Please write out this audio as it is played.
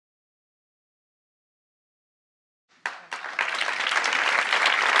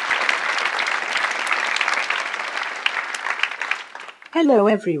Hello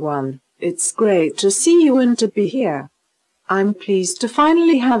everyone, it's great to see you and to be here. I'm pleased to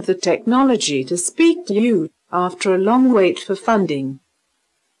finally have the technology to speak to you, after a long wait for funding.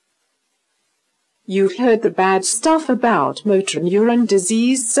 You've heard the bad stuff about motor neuron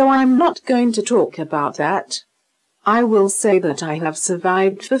disease, so I'm not going to talk about that. I will say that I have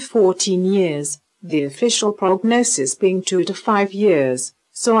survived for 14 years, the official prognosis being 2 to 5 years,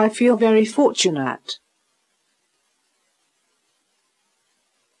 so I feel very fortunate.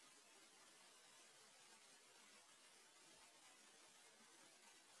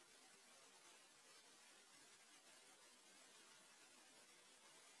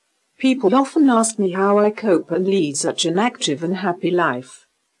 People often ask me how I cope and lead such an active and happy life.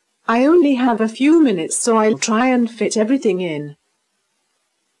 I only have a few minutes, so I'll try and fit everything in.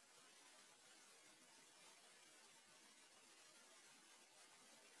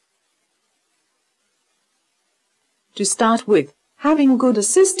 To start with, having good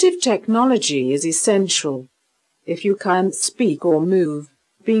assistive technology is essential. If you can't speak or move,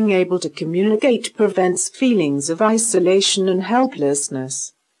 being able to communicate prevents feelings of isolation and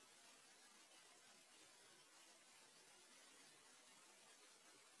helplessness.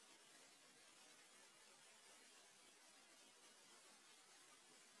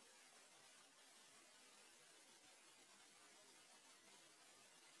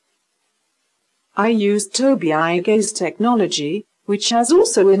 I used Toby Ige's technology, which has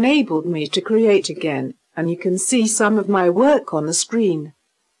also enabled me to create again, and you can see some of my work on the screen.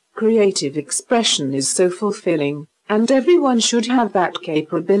 Creative expression is so fulfilling, and everyone should have that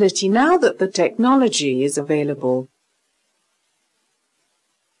capability now that the technology is available.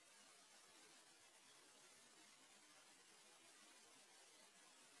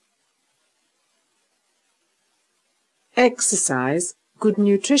 Exercise, good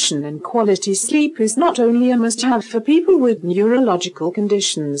nutrition and quality sleep is not only a must-have for people with neurological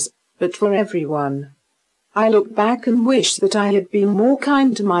conditions, but for everyone. I look back and wish that I had been more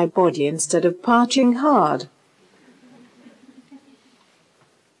kind to my body instead of partying hard.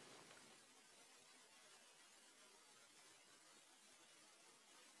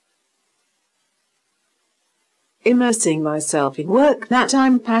 Immersing myself in work that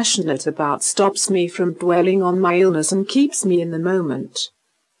I'm passionate about stops me from dwelling on my illness and keeps me in the moment.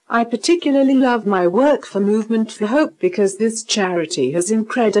 I particularly love my work for Movement for Hope because this charity has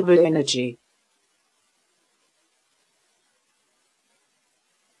incredible energy.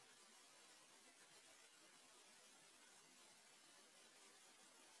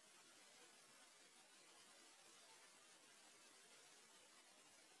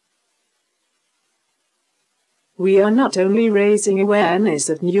 We are not only raising awareness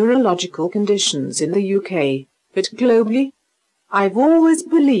of neurological conditions in the UK, but globally. I've always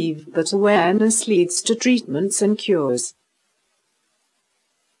believed that awareness leads to treatments and cures.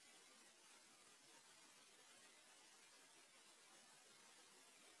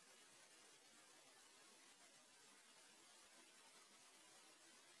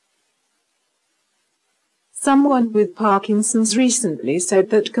 Someone with Parkinson's recently said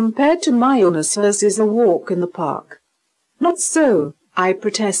that compared to my illness, hers is a walk in the park. Not so, I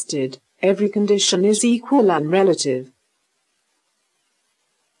protested. Every condition is equal and relative.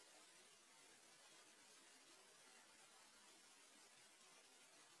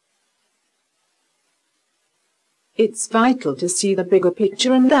 It's vital to see the bigger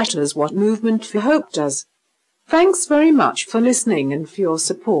picture, and that is what Movement for Hope does. Thanks very much for listening and for your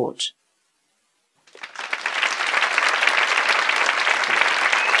support.